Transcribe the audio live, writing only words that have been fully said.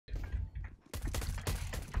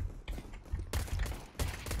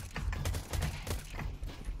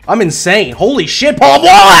I'm insane. Holy shit, Paul, I'm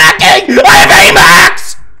wall hacking! I have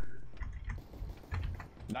AMAX!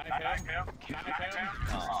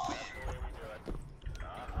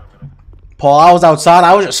 Paul, I was outside,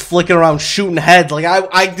 I was just flicking around shooting heads. Like,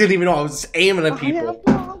 I didn't even know I was aiming at people.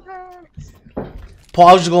 Paul,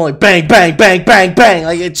 I was just going like bang, bang, bang, bang, bang.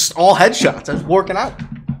 Like, it's all headshots. I was working out.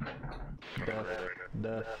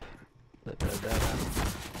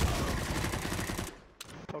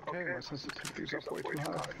 Okay, my sensitivity's up way too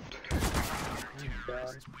high.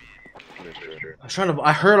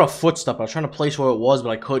 I heard a footstep. I was trying to place where it was, but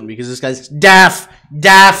I couldn't because this guy's deaf,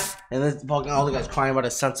 and then fucking all the guys crying about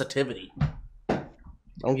his sensitivity. I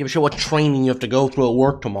don't give a shit what training you have to go through at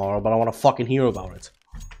work tomorrow, but I want to fucking hear about it.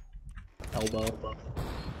 Elbow.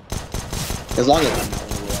 As long as I'm not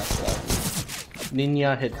really that.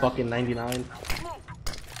 Ninja hit fucking 99.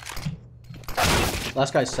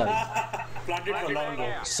 Last guy's sight.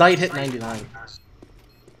 Sight hit 99.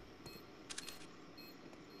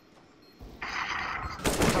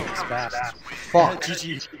 Fuck.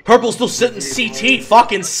 Purple's still sitting CT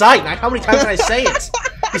fucking sight. How many times can I say it?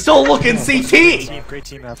 He's still looking CT. Great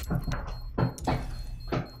team effort.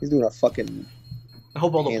 He's doing a fucking. I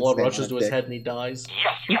hope all the blood rushes to his head and he dies.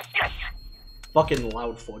 Fucking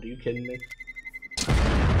loud for it. Are you kidding me?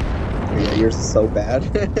 Yeah, yours is so bad.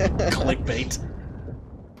 Clickbait.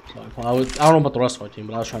 I don't know about the rest of our team,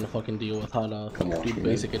 but I was trying to fucking deal with how to do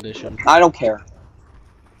basic edition. I don't care.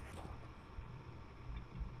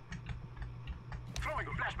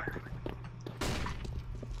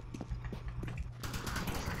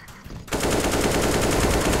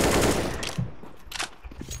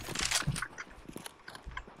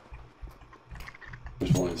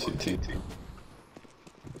 There's one in CT.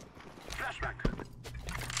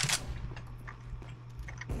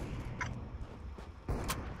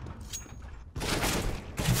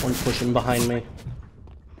 One pushing behind me.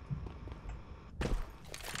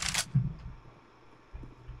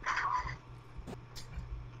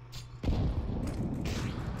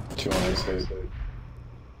 Two on his head.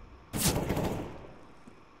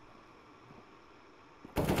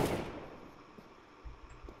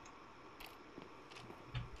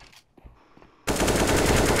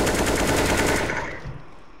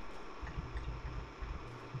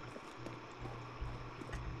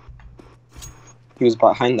 He was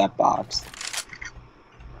behind that box.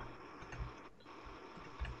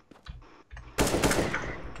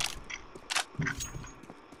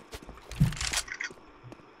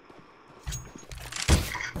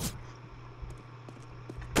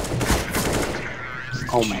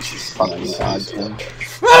 Oh my fucking god, Tim.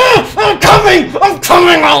 I'm coming! I'm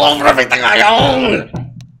coming all over everything I own!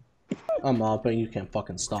 I'm up, and you can't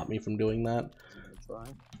fucking stop me from doing that. That's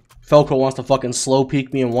fine. Felco wants to fucking slow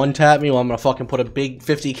peek me and one tap me, well, I'm gonna fucking put a big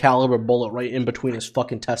 50 caliber bullet right in between his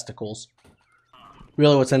fucking testicles.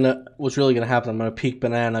 Really, what's really gonna happen? I'm gonna peek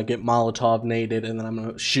banana, get Molotov naded, and then I'm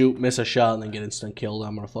gonna shoot, miss a shot, and then get instant killed.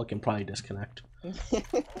 I'm gonna fucking probably disconnect.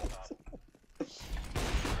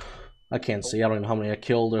 I can't see. I don't even know how many I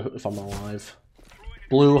killed or if I'm alive.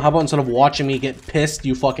 Blue, how about instead of watching me get pissed,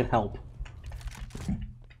 you fucking help?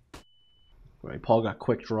 Right, Paul got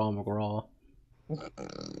quick draw McGraw.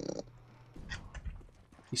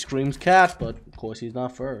 He screams cat, but of course he's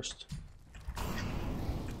not first.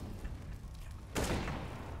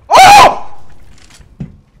 Oh!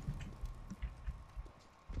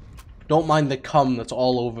 Don't mind the cum that's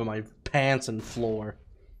all over my pants and floor.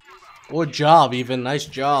 Or job, even. Nice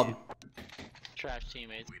job. Trash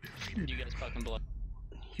teammates. You guys fucking blow.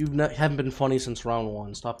 You haven't been funny since round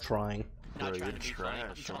 1. Stop trying. Not trying to be funny.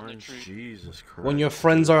 I'm telling the truth. Jesus Christ. When your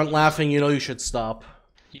friends aren't laughing, you know you should stop.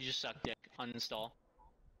 You just suck dick. Uninstall.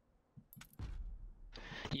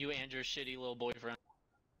 You and your shitty little boyfriend.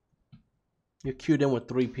 You're queued in with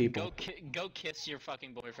 3 people. Go kiss your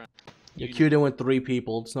fucking boyfriend. You're queued in with 3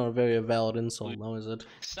 people. It's not a very valid insult, now is it?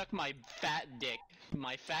 Suck my fat dick.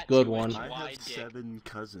 My fat Good 2-inch one. I wide have dick. 7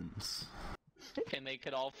 cousins. And they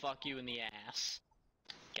could all fuck you in the ass.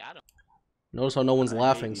 Got him. Notice how no one's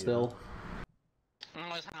laughing still.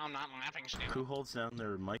 Notice how I'm not laughing still. Who holds down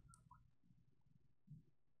their mic?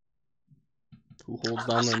 Who holds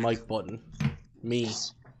down their mic button? Me.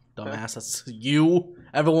 Dumbass, that's you?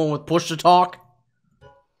 Everyone with push to talk?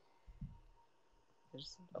 I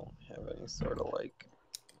just don't have any sort of like.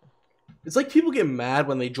 It's like people get mad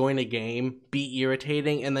when they join a game, be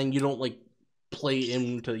irritating, and then you don't like play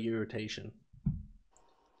into the irritation.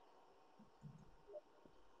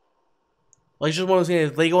 Like, just one of those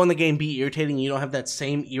things, if they go in the game, be irritating, you don't have that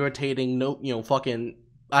same irritating, fucking,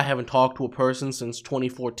 I haven't talked to a person since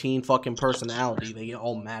 2014 fucking personality, they get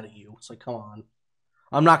all mad at you. It's like, come on.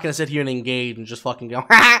 I'm not gonna sit here and engage and just fucking go,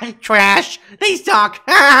 ha, trash, they suck,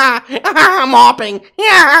 ha, ha, mopping,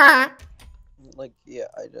 yeah, Like, yeah,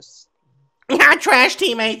 I just... trash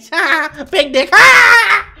teammates, ha, big dick,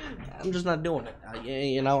 ha. I'm just not doing it.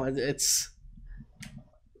 You know, it's.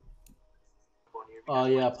 Oh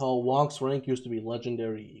yeah, Paul. Wonk's rank used to be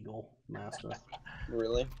Legendary Eagle Master.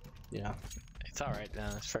 Really? Yeah. It's alright,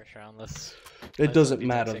 it's first round. It doesn't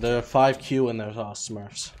matter. There are 5Q and there's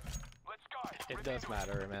Smurfs. It does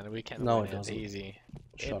matter, man. We can No, win it doesn't. Easy.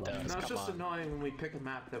 Shut up. Does. No, it's Come just on. annoying when we pick a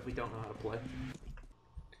map that we don't know how to play.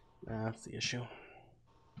 That's the issue.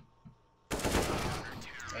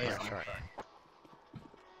 Yeah, right.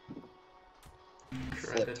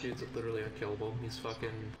 Right, that dude's literally unkillable. He's fucking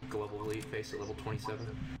global elite face at level 27.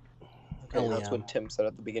 Okay, that's yeah. what Tim said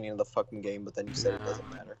at the beginning of the fucking game, but then you said it Nah. doesn't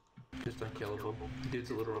matter. Just unkillable. Dude's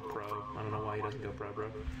a literal pro. I don't know why he doesn't go pro,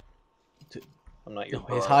 bro. I'm not your His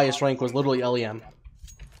bro. highest rank was literally LEM.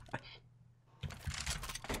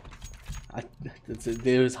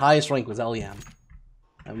 His highest rank was LEM.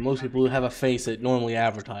 And most people who have a face that normally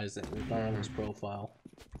advertise it. It's not on his profile.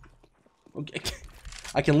 Okay.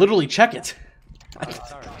 I can literally check it. It's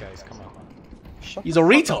alright, guys. Come on. Shut He's the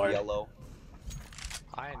a fuck up, retard. Yellow.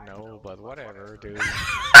 I know, but whatever, dude.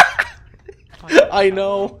 I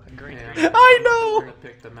know. Green. Yeah, I We're know. gonna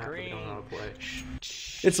pick the map that we don't know how to play.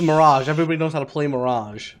 It's Mirage. Everybody knows how to play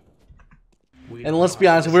Mirage. We And don't let's know be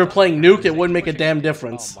how to honest, if play we were stuff. playing Nuke, it wouldn't make a damn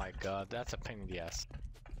difference. Oh my god, that's a pain in the ass.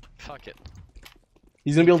 Fuck it.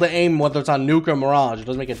 He's gonna be able to aim whether it's on Nuke or Mirage. It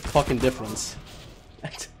doesn't make a fucking difference.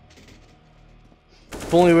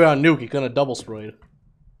 If only we were on Nuke, he couldn't have double sprayed.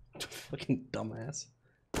 Fucking dumbass.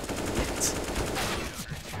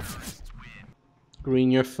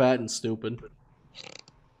 Green, you're fat and stupid.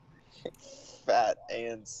 Fat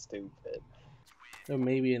and stupid. There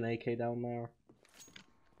may be an AK down there.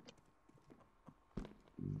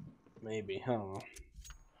 Maybe, I don't know.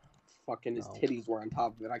 Fucking his No. titties were on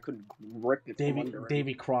top of it. I couldn't rip it from under it.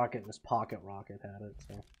 Davy Crockett and his pocket rocket had it,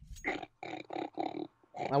 so.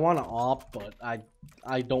 I want to op, but I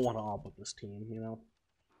don't want to op with this team, you know?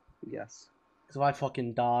 Yes. Because if I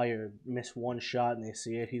fucking die or miss one shot and they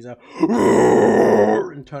see it, he's a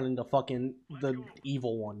and turn into fucking the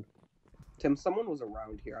evil one. Tim, someone was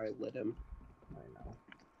around here. I lit him. I know.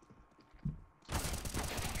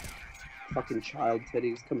 Fucking child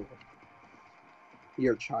titties. Come here.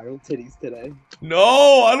 Your child titties today.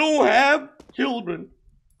 No, I don't have children.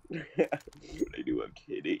 I do have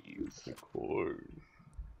kitties. Of course.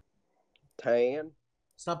 Tan.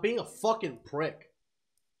 Stop being a fucking prick.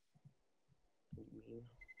 What do you mean?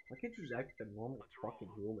 Why can't you just act like a normal fucking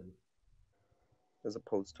human? As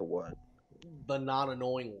opposed to what? The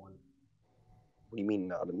non-annoying one. What do you mean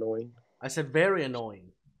not annoying? I said very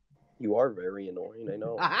annoying. You are very annoying, I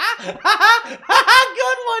know. Good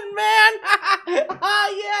one, man.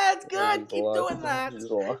 Yeah, it's good. Keep doing that. He's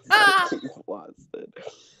lost Ah! it. He's lost it.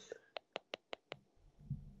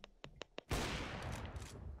 I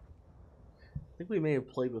think we may have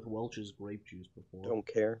played with Welch's grape juice before. Don't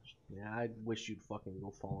care. Yeah, I wish you'd fucking go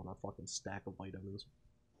fall on a fucking stack of vitamins.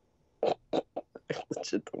 I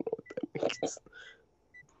legit don't know what that means.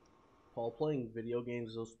 Paul, playing video games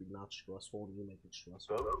is supposed to be not stressful, and you make it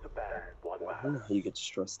stressful. I don't know how you get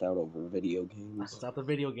stressed out over video games. It's not the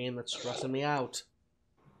video game that's stressing me out.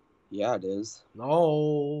 Yeah, it is.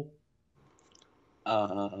 No.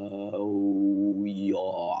 Oh, yeah.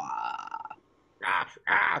 God,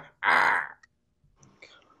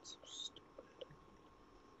 so stupid.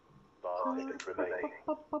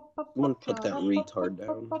 Someone put that retard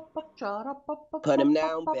down. Put him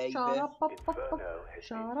down, baby.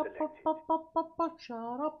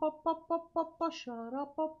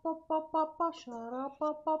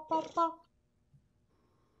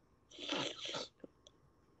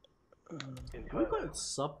 Have we played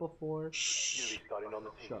Sup before? Shh.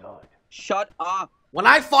 Shut up. Shut up. When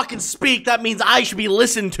I fucking speak, that means I should be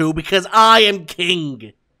listened to because I am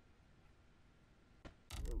king.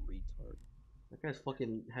 You're a retard. That guy's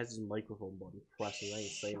fucking has his microphone button pressed and I ain't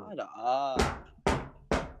saying it. Shut up. I'm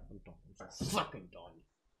done. I'm so fucking done.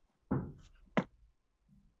 God,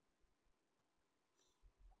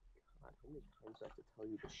 how many times do I have to tell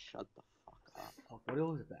you to shut the fuck up? Fuck, what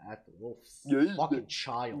else is that? The little Yeah, fucking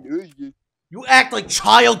child. Yeah. You act like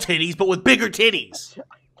child titties, but with bigger titties.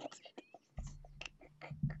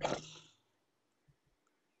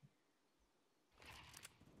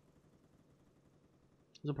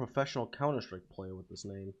 He's a professional Counter-Strike player with this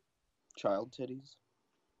name. Child titties?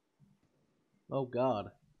 Oh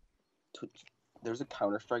god. There's a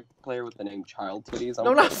Counter-Strike player with the name Child Titties.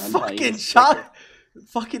 No, not fucking child.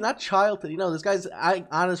 Fucking not childhood. You know, this guy's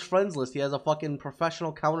on his friends list. He has a fucking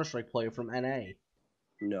professional Counter-Strike player from NA.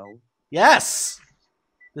 No. Yes!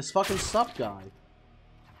 This fucking sup guy.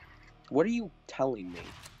 What are you telling me?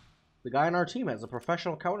 The guy on our team has a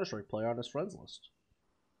professional Counter-Strike player on his friends list.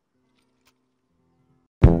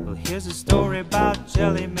 Well, here's a story about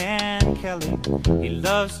Jelly Man Kelly. He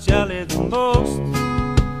loves jelly the most.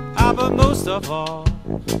 But most of all,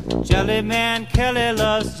 Jelly Man Kelly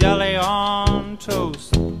loves jelly on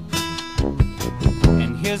toast.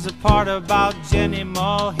 And here's a part about Jenny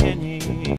Mulhenny.